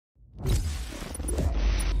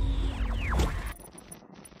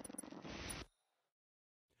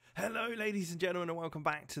Hello ladies and gentlemen, and welcome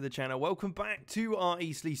back to the channel. Welcome back to our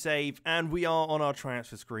Eastleigh save, and we are on our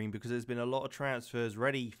transfer screen because there's been a lot of transfers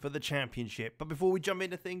ready for the championship. But before we jump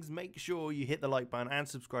into things, make sure you hit the like button and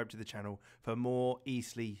subscribe to the channel for more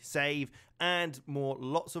Eastleigh save and more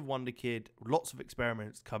lots of Wonder Kid, lots of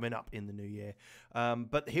experiments coming up in the new year.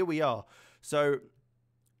 But here we are. So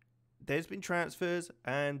there's been transfers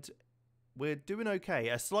and we're doing okay.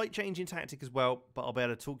 A slight change in tactic as well, but I'll be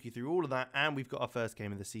able to talk you through all of that. And we've got our first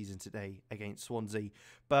game of the season today against Swansea.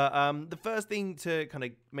 But the first thing to kind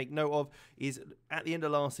of make note of is at the end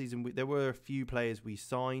of last season, there were a few players we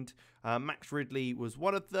signed. Max Ridley was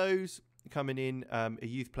one of those coming in, a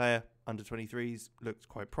youth player, under 23s, looked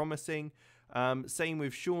quite promising. Same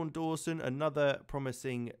with Sean Dawson, another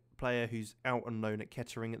promising player who's out on loan at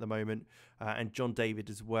Kettering at the moment, and John David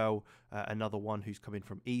as well, another one who's coming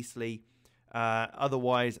from Eastleigh.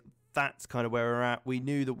 Otherwise, that's kind of where we're at. We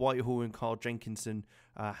knew that Whitehall and Carl Jenkinson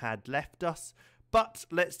had left us, but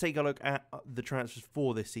let's take a look at the transfers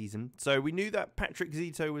for this season. So we knew that Patrick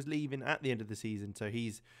Zito was leaving at the end of the season, so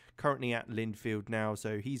he's currently at Linfield now,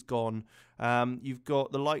 so he's gone. You've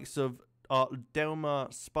got the likes of Delmar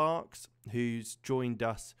Sparks, who's joined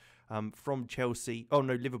us from Chelsea. Oh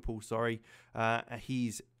no, Liverpool, sorry.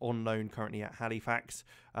 He's on loan currently at Halifax.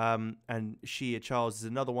 And Shea Charles is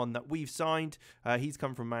another one that we've signed. He's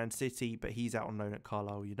come from Man City, but he's out on loan at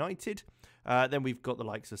Carlisle United. Then we've got the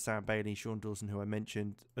likes of Sam Bailey, Sean Dawson, who I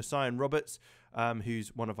mentioned. Osian Roberts,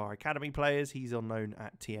 who's one of our academy players. He's on loan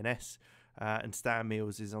at TNS. And Stan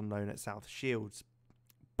Mills is on loan at South Shields.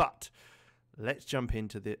 But let's jump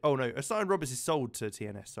into the... Oh, no. Osian Roberts is sold to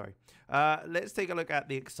TNS, sorry. Let's take a look at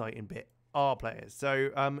the exciting bit. Our players. So,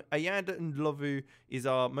 Ayanda Ndlovu is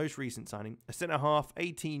our most recent signing. A centre-half,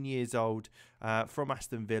 18 years old, from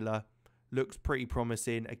Aston Villa. Looks pretty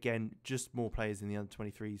promising. Again, just more players in the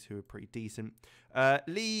under-23s who are pretty decent.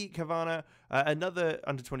 Lee Kavana, another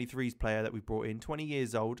under-23s player that we brought in, 20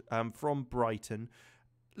 years old, from Brighton.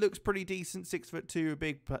 Looks pretty decent, 6'2", a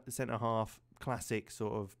big centre-half, classic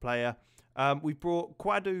sort of player. We brought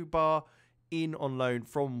Kwadu Bar in on loan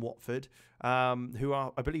from Watford, who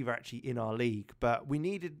are, I believe, are actually in our league. But we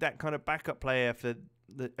needed that kind of backup player for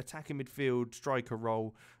the attacking midfield striker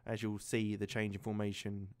role, as you'll see the change in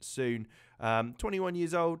formation soon. 21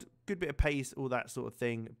 years old, good bit of pace, all that sort of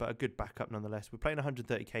thing, but a good backup nonetheless. We're paying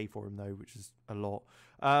 130k for him, though, which is a lot.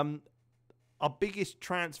 Our biggest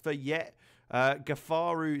transfer yet,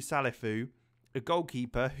 Gafaru Salifu, a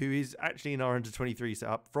goalkeeper who is actually in our under-23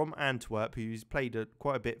 setup from Antwerp, who's played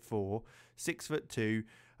quite a bit for, 6'2".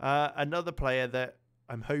 Another player that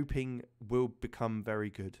I'm hoping will become very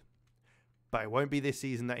good. But it won't be this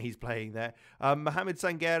season that he's playing there. Mohamed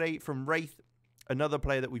Sangare from Wraith, another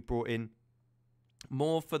player that we brought in.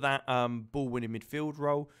 More for that ball-winning midfield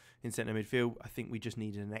role in centre midfield. I think we just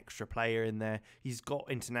needed an extra player in there. He's got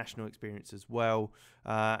international experience as well.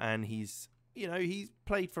 And he's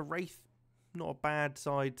played for Wraith. Not a bad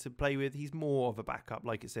side to play with. He's more of a backup,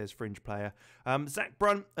 like it says, fringe player. Zach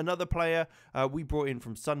Brunt, another player we brought in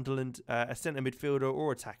from Sunderland, a centre midfielder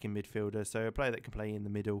or attacking midfielder, so a player that can play in the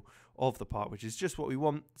middle of the park, which is just what we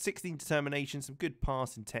want. 16 determination, some good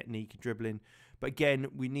passing technique and dribbling, but again,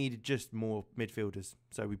 we needed just more midfielders,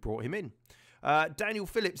 so we brought him in. Daniel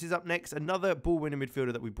Phillips is up next, another ball-winning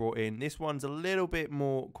midfielder that we brought in. This one's a little bit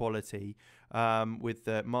more quality with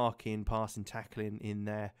the marking, passing, tackling in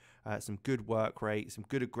there. Some good work rate, some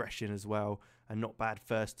good aggression as well, and not bad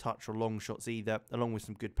first touch or long shots either, along with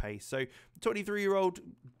some good pace. So, 23-year-old,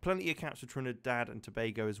 plenty of caps for Trinidad and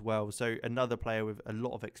Tobago as well. So, another player with a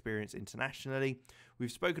lot of experience internationally.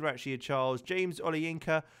 We've spoken about Shea Charles. James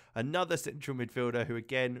Oliyinka, another central midfielder who,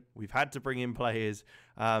 again, we've had to bring in players.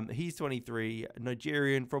 He's 23,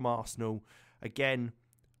 Nigerian from Arsenal. Again,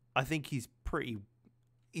 I think he's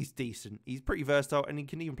decent. He's pretty versatile, and he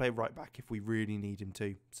can even play right back if we really need him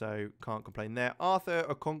to. So, can't complain there. Arthur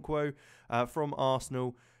Okonkwo from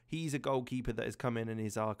Arsenal. He's a goalkeeper that has come in and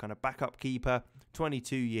is our kind of backup keeper.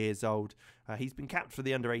 22 years old. He's been capped for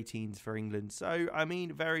the under-18s for England. So, I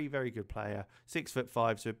mean, very, very good player.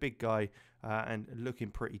 6'5", so a big guy and looking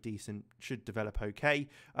pretty decent. Should develop okay.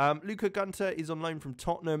 Luca Gunter is on loan from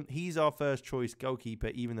Tottenham. He's our first choice goalkeeper,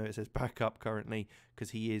 even though it says backup currently, because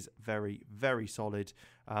he is very, very solid.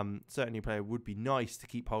 Certainly a player would be nice to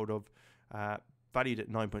keep hold of. Valued at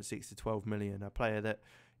 9.6 to 12 million. A player that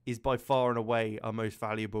is by far and away our most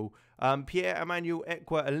valuable. Pierre-Emmanuel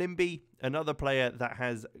Ekwa-Alimbi, another player that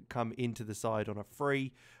has come into the side on a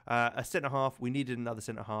free. A centre-half, we needed another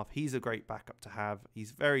centre-half. He's a great backup to have. He's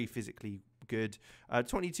very physically good.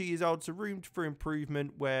 22 years old, so room for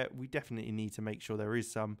improvement where we definitely need to make sure there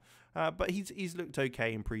is some. But he's looked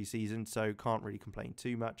okay in pre-season, so can't really complain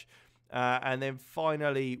too much. And then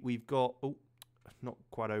finally, we've got, not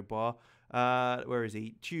quite Obar. Where is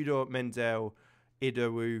he? Tudor Menzel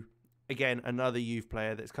Idowu. Again, another youth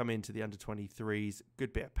player that's come into the under-23s.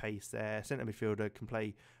 Good bit of pace there. Centre midfielder, can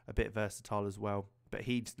play a bit versatile as well. But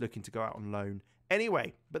he's looking to go out on loan.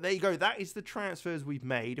 Anyway, but there you go. That is the transfers we've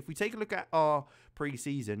made. If we take a look at our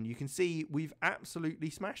pre-season, you can see we've absolutely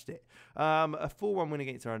smashed it. A 4-1 win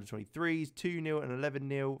against our under-23s, 2-0 and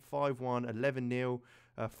 11-0, 5-1, 11-0,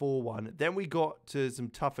 4-1. Then we got to some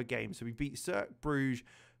tougher games. So we beat Cercle Bruges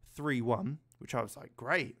 3-1, which I was like,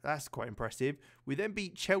 great, that's quite impressive. We then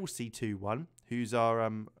beat Chelsea 2-1, who's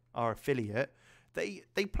our affiliate. They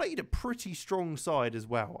played a pretty strong side as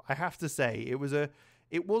well, I have to say.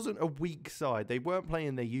 It wasn't a weak side. They weren't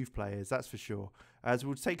playing their youth players, that's for sure. As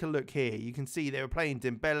we'll take a look here, you can see they were playing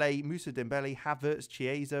Dembele, Moussa Dembele, Havertz,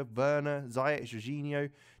 Chiesa, Werner, Ziyech, Jorginho,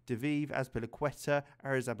 Daviv, Azpilicueta,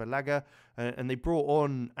 Arrizabalaga, and they brought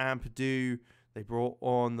on Ampadu. They brought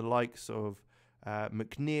on the likes of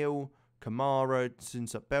McNeil, Kamara,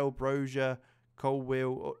 Sunsat Bell, Broja,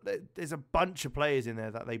 Colwill. There's a bunch of players in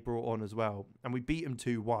there that they brought on as well. And we beat them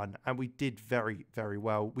 2-1. And we did very, very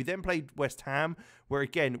well. We then played West Ham, where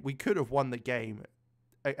again, we could have won the game.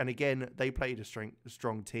 And again, they played a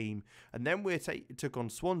strong team. And then we took on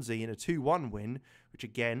Swansea in a 2-1 win, which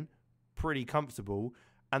again, pretty comfortable.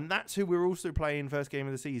 And that's who we're also playing first game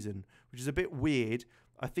of the season, which is a bit weird.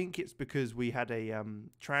 I think it's because we had a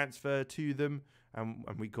transfer to them and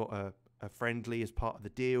we got a friendly as part of the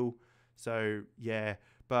deal. So, yeah,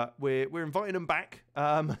 but we're inviting them back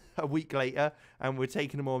a week later and we're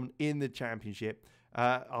taking them on in the Championship.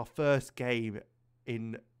 Our first game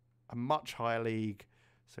in a much higher league.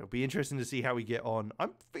 So it'll be interesting to see how we get on.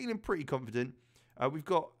 I'm feeling pretty confident. We've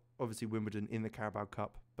got, obviously, Wimbledon in the Carabao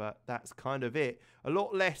Cup, but that's kind of it. A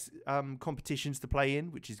lot less competitions to play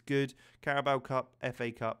in, which is good. Carabao Cup,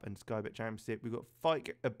 FA Cup, and Sky Bet Championship. We've got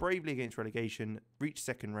fight bravely against relegation, reach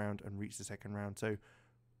second round, and reach the second round. So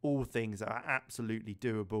all things that are absolutely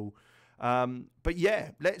doable. But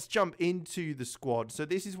yeah, let's jump into the squad. So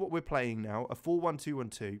this is what we're playing now, a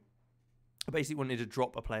 4-1-2-1-2. I basically wanted to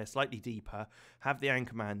drop a player slightly deeper, have the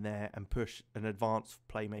anchor man there and push an advanced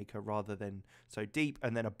playmaker rather than so deep,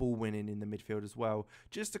 and then a ball winning in the midfield as well,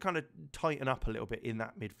 just to kind of tighten up a little bit in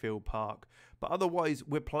that midfield park. But otherwise,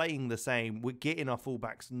 we're playing the same. We're getting our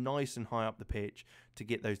fullbacks nice and high up the pitch to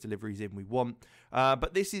get those deliveries in we want.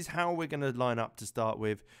 But this is how we're going to line up to start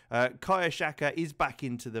with. Kaya Shaka is back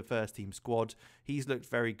into the first team squad. He's looked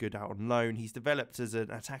very good out on loan. He's developed as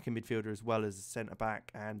an attacking midfielder as well as a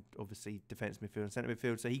centre-back and obviously defence midfield and centre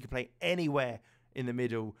midfield. So he can play anywhere in the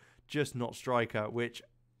middle, just not striker, which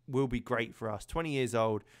will be great for us. 20 years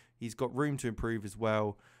old. He's got room to improve as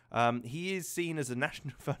well. He is seen as a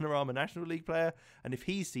National Vanarama National League player, and if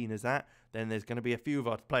he's seen as that, then there's going to be a few of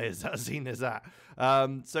our players that are seen as that.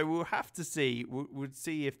 So we'll have to see. We'll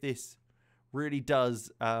see if this really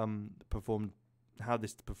does perform, how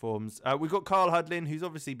this performs. We've got Carl Hudlin, who's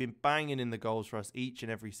obviously been banging in the goals for us each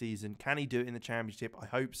and every season. Can he do it in the Championship? I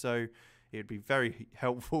hope so. It would be very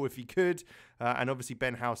helpful if he could. And obviously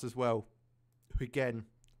Ben House as well, who again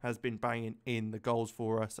has been banging in the goals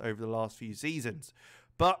for us over the last few seasons.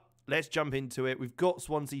 But let's jump into it. We've got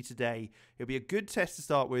Swansea today. It'll be a good test to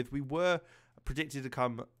start with. We were predicted to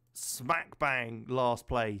come smack bang last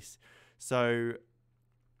place. So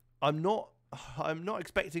I'm not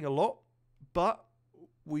expecting a lot, but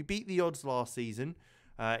we beat the odds last season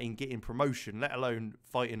in getting promotion, let alone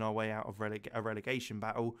fighting our way out of a relegation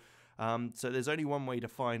battle. So there's only one way to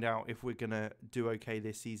find out if we're going to do okay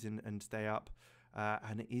this season and stay up.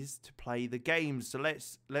 And it is to play the games. So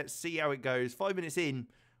let's see how it goes. 5 minutes in,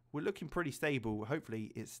 we're looking pretty stable.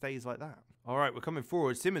 Hopefully it stays like that. All right, we're coming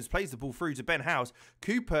forward. Simmons plays the ball through to Ben House.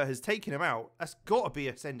 Cooper has taken him out. That's got to be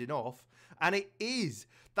a sending off. And it is.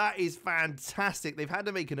 That is fantastic. They've had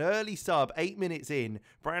to make an early sub 8 minutes in.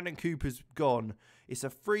 Brandon Cooper's gone. It's a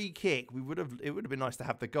free kick. It would have been nice to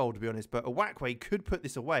have the goal, to be honest. But Owakwe could put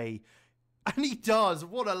this away. And he does.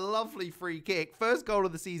 What a lovely free kick. First goal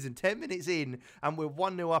of the season, 10 minutes in, and we're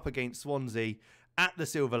 1-0 up against Swansea at the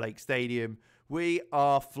Silver Lake Stadium. We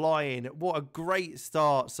are flying. What a great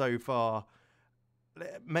start so far.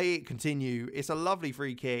 May it continue. It's a lovely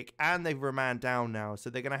free kick, and they've a man down now, so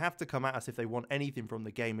they're going to have to come at us if they want anything from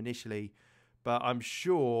the game initially. But I'm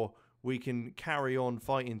sure we can carry on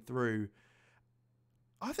fighting through.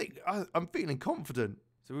 I think I'm feeling confident.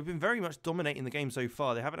 So we've been very much dominating the game so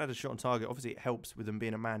far. They haven't had a shot on target. Obviously, it helps with them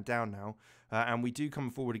being a man down now. And we do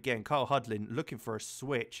come forward again. Carl Hudlin looking for a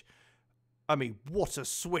switch. I mean, what a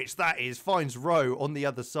switch that is. Finds Rowe on the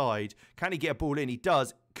other side. Can he get a ball in? He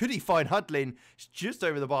does. Could he find Hudlin? It's just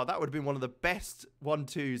over the bar. That would have been one of the best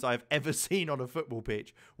 1-2s I've ever seen on a football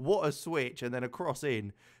pitch. What a switch. And then a cross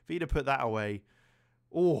in. If he'd have put that away,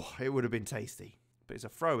 oh, it would have been tasty. But it's a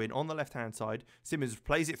throw-in on the left-hand side. Simmons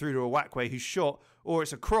plays it through to Awakwe, who's shot, or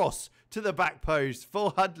it's a cross to the back post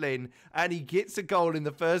for Hudlin, and he gets a goal in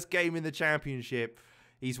the first game in the Championship.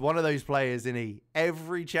 He's one of those players, isn't he?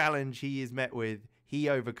 Every challenge he is met with, he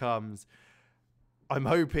overcomes. I'm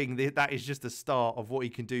hoping that is just the start of what he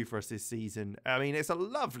can do for us this season. I mean, it's a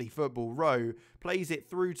lovely football. Rowe plays it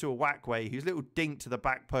through to Awakwe, whose little dink to the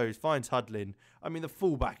back post finds Hudlin. I mean, the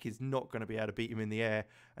fullback is not going to be able to beat him in the air,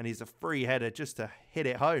 and he's a free header just to hit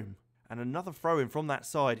it home. And another throw-in from that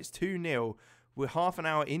side. It's 2-0. We're half an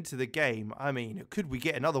hour into the game. I mean, could we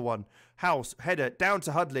get another one? House, header, down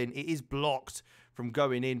to Hudlin. It is blocked from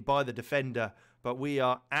going in by the defender, but we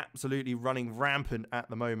are absolutely running rampant at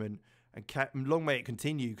the moment. And long may it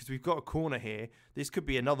continue, because we've got a corner here. This could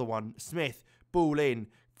be another one. Smith, ball in,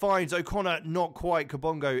 finds O'Connor, not quite.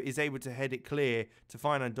 Kabongo is able to head it clear to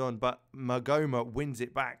find Andon, but Magoma wins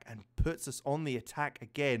it back and puts us on the attack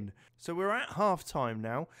again. So we're at half-time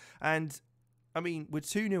now, and I mean, we're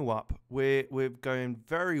 2-0 up. We're going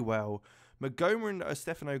very well. Magoma and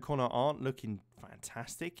Stefan O'Connor aren't looking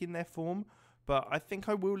fantastic in their form, but I think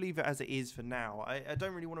I will leave it as it is for now. I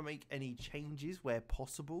don't really want to make any changes where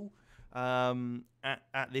possible.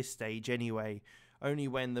 At this stage anyway, only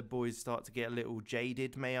when the boys start to get a little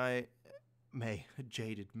jaded may I might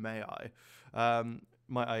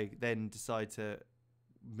I then decide to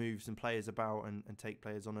move some players about and take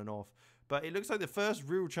players on and off. But it looks like the first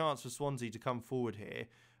real chance for Swansea to come forward here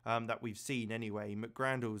that we've seen anyway.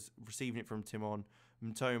 McGrandle's receiving it from Timon.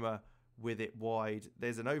 Mtoma with it wide.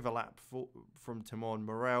 There's an overlap from Timon.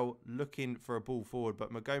 Morel looking for a ball forward,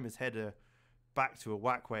 but Magoma's header back to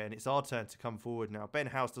Awakwe, and it's our turn to come forward now. Ben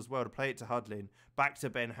House does well to play it to Hudlin. Back to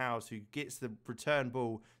Ben House, who gets the return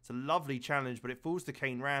ball. It's a lovely challenge, but it falls to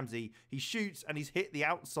Kane Ramsey. He shoots, and he's hit the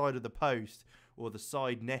outside of the post, or the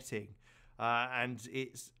side netting. And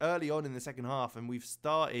it's early on in the second half, and we've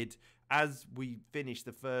started, as we finished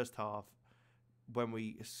the first half, when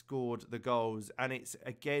we scored the goals, and it's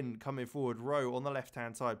again coming forward. Rowe on the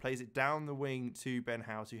left-hand side plays it down the wing to Ben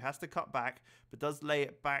House, who has to cut back, but does lay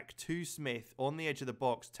it back to Smith on the edge of the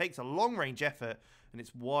box. Takes a long-range effort, and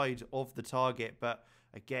it's wide of the target. But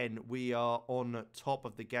again, we are on top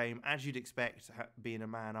of the game, as you'd expect, being a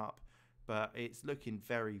man up. But it's looking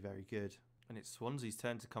very, very good. And it's Swansea's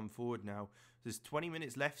turn to come forward now. There's 20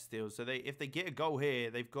 minutes left still, so if they get a goal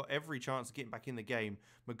here, they've got every chance of getting back in the game.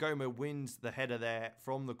 Magoma wins the header there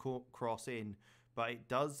from the cross in, but it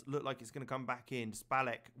does look like it's going to come back in.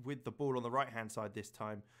 Spalek with the ball on the right-hand side this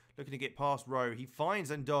time, looking to get past Rowe. He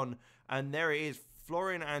finds Andon, and there it is.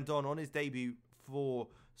 Florian Andon on his debut for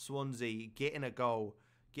Swansea, getting a goal,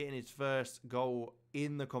 getting his first goal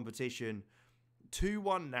in the competition.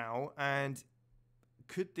 2-1 now, and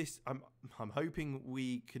could this... I'm hoping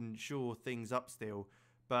we can shore things up still,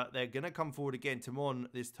 but they're going to come forward again. Timon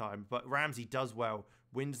this time, but Ramsey does well,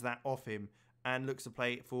 wins that off him, and looks to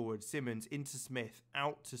play it forward. Simmons into Smith,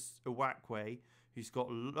 out to Awakwe, who's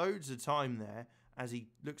got loads of time there as he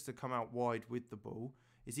looks to come out wide with the ball.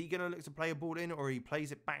 Is he going to look to play a ball in, or he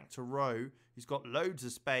plays it back to Rowe, who's got loads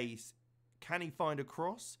of space? Can he find a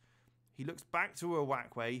cross? He looks back to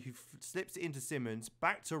Awakwe, who slips it into Simmons,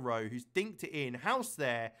 back to Rowe, who's dinked it in. House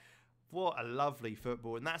there. What a lovely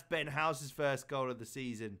football. And that's Ben House's first goal of the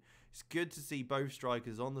season. It's good to see both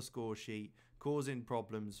strikers on the score sheet, causing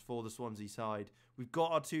problems for the Swansea side. We've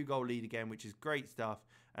got our 2-goal lead again, which is great stuff.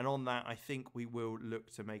 And on that, I think we will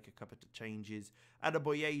look to make a couple of changes.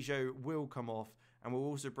 Adebayejo will come off, and we'll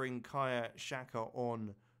also bring Kaya Shaka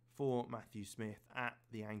on for Matthew Smith at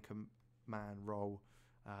the anchor man role,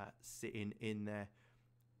 sitting in there.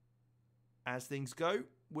 As things go,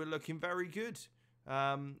 we're looking very good.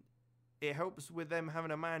 It helps with them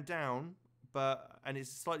having a man down, and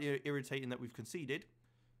it's slightly irritating that we've conceded,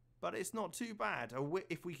 but it's not too bad.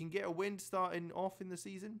 If we can get a win starting off in the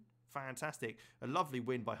season, fantastic. A lovely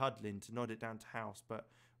win by Hudlin to nod it down to House, but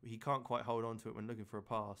he can't quite hold on to it when looking for a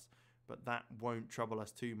pass. But that won't trouble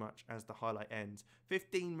us too much as the highlight ends.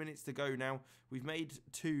 15 minutes to go now. We've made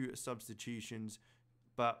 2 substitutions,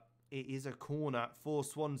 but it is a corner for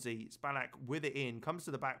Swansea. Spalak with it in, comes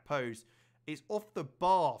to the back post. It's off the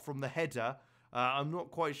bar from the header. I'm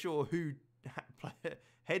not quite sure who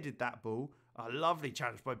headed that ball. A lovely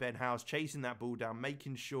challenge by Ben House, chasing that ball down,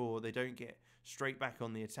 making sure they don't get straight back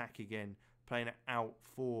on the attack again. Playing it out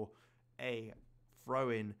for a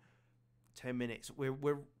throw-in. 10 minutes.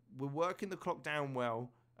 We're working the clock down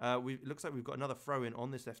well. It looks like we've got another throw-in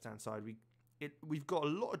on this left-hand side. We've got a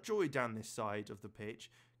lot of joy down this side of the pitch.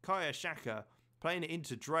 Kaya Shaka playing it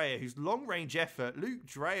into Dreyer, whose long-range effort. Luke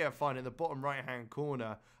Dreyer finding the bottom right-hand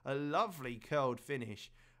corner. A lovely curled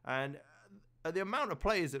finish. And the amount of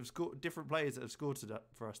players that have scored, different players that have scored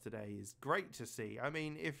for us today is great to see. I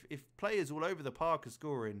mean, if players all over the park are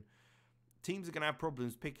scoring, teams are going to have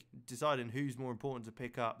problems deciding who's more important to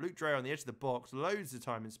pick up. Luke Dreyer on the edge of the box, loads of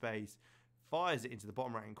time and space, fires it into the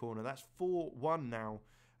bottom right-hand corner. That's 4-1 now,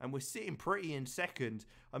 and we're sitting pretty in second.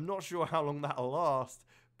 I'm not sure how long that'll last,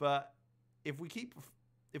 but if we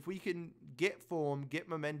can get form, get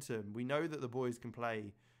momentum, we know that the boys can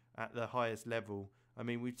play at the highest level. I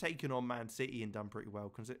mean, we've taken on Man City and done pretty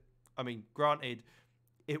well. I mean, granted,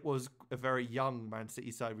 it was a very young Man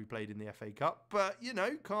City side we played in the FA Cup, but you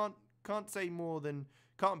know, can't say more than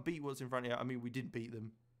can't beat what's in front of you. I mean, we didn't beat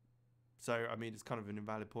them, so I mean, it's kind of an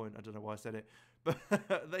invalid point. I don't know why I said it, but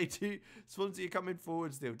they do. Swansea are coming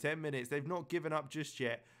forward still. 10 minutes. They've not given up just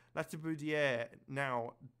yet. Latiboudiere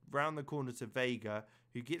now round the corner to Vega,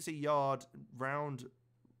 who gets a yard round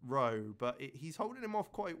Rowe, but he's holding him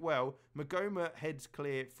off quite well. Magoma heads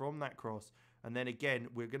clear from that cross, and then again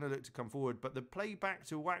we're going to look to come forward, but the play back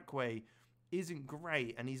to Wakwe isn't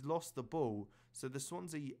great, and he's lost the ball. So the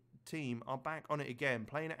Swansea team are back on it again,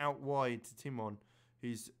 playing it out wide to Timon,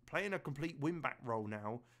 who's playing a complete win-back role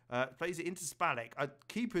now. Plays it into Spalek.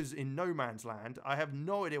 Keeper's in no man's land. I have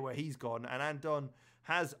no idea where he's gone, and Andon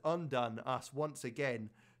has undone us once again,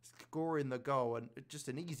 scoring the goal, and just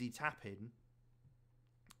an easy tap-in.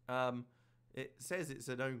 It says it's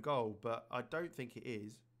an own goal, but I don't think it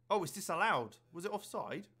is. Oh, it's disallowed. Was it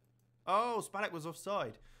offside? Oh, Spalek was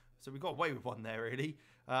offside. So we got away with one there, really.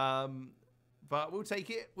 But we'll take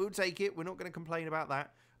it. We'll take it. We're not going to complain about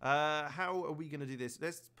that. How are we going to do this?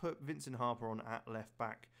 Let's put Vincent Harper on at left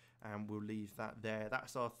back, and we'll leave that there.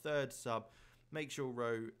 That's our third sub. Make sure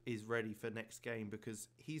Rowe is ready for next game because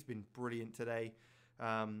he's been brilliant today.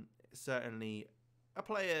 Certainly a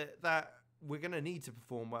player that we're going to need to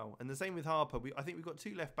perform well. And the same with Harper. I think we've got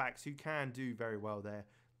two left backs who can do very well there.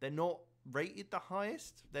 They're not rated the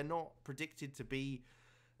highest. They're not predicted to be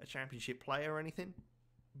a championship player or anything.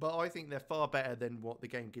 But I think they're far better than what the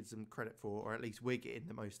game gives them credit for, or at least we're getting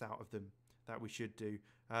the most out of them that we should do.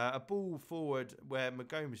 A ball forward where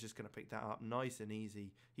Magoma's just going to pick that up nice and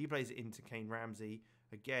easy. He plays it into Kane Ramsey.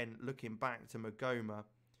 Again, looking back to Magoma.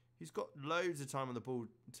 He's got loads of time on the ball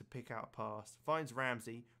to pick out a pass. Finds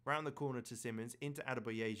Ramsey, round the corner to Simmons, into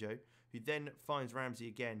Adebayejo, who then finds Ramsey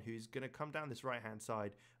again, who's going to come down this right-hand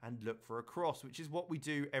side and look for a cross, which is what we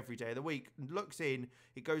do every day of the week. Looks in,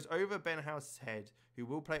 it goes over Ben House's head, who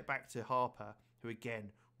will play it back to Harper, who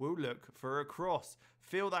again will look for a cross.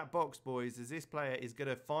 Fill that box, boys, as this player is going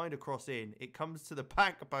to find a cross in. It comes to the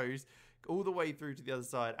back post, all the way through to the other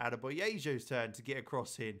side. Adebayejo's turn to get a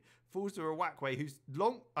cross in. Falls to a Wakwe, who's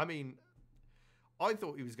long. I mean, I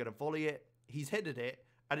thought he was going to volley it. He's headed it,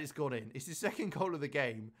 and it's gone in. It's his second goal of the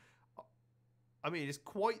game. I mean, it's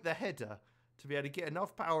quite the header to be able to get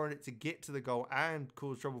enough power on it to get to the goal and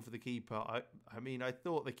cause trouble for the keeper. I mean, I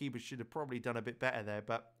thought the keeper should have probably done a bit better there,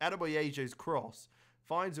 but Adebayejo's cross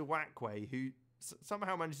finds a Wakwe, who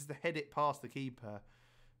somehow manages to head it past the keeper.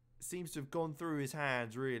 Seems to have gone through his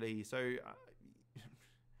hands, really. So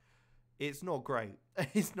it's not great.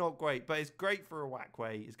 It's not great, but it's great for a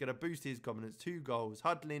Wakwe. It's going to boost his confidence. 2 goals.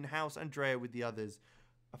 Hudlin, House and Dreyer with the others.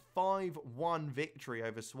 A 5-1 victory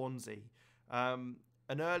over Swansea. An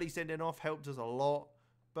early sending off helped us a lot,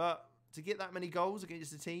 but to get that many goals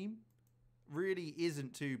against the team really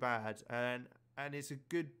isn't too bad, and it's a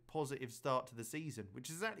good positive start to the season, which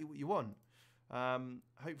is exactly what you want.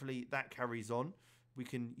 Hopefully that carries on. We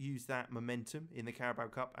can use that momentum in the Carabao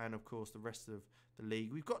Cup and of course the rest of the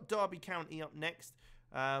league. We've got Derby County up next,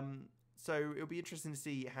 so it'll be interesting to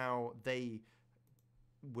see how they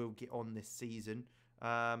will get on this season.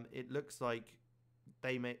 It looks like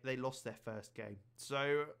they lost their first game,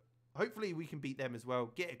 so hopefully we can beat them as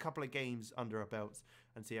well, get a couple of games under our belts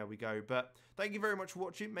and see how we go. But thank you very much for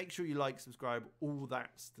watching. Make sure you like, subscribe, all that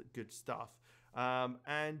good stuff,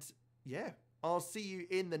 and yeah, I'll see you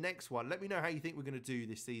in the next one. Let me know how you think we're going to do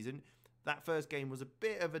this season. That first game was a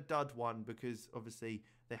bit of a dud one because obviously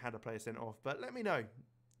they had a player sent off, but let me know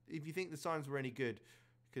if you think the signs were any good,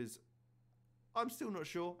 because I'm still not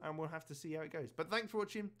sure, and we'll have to see how it goes. But thanks for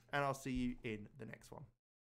watching, and I'll see you in the next one.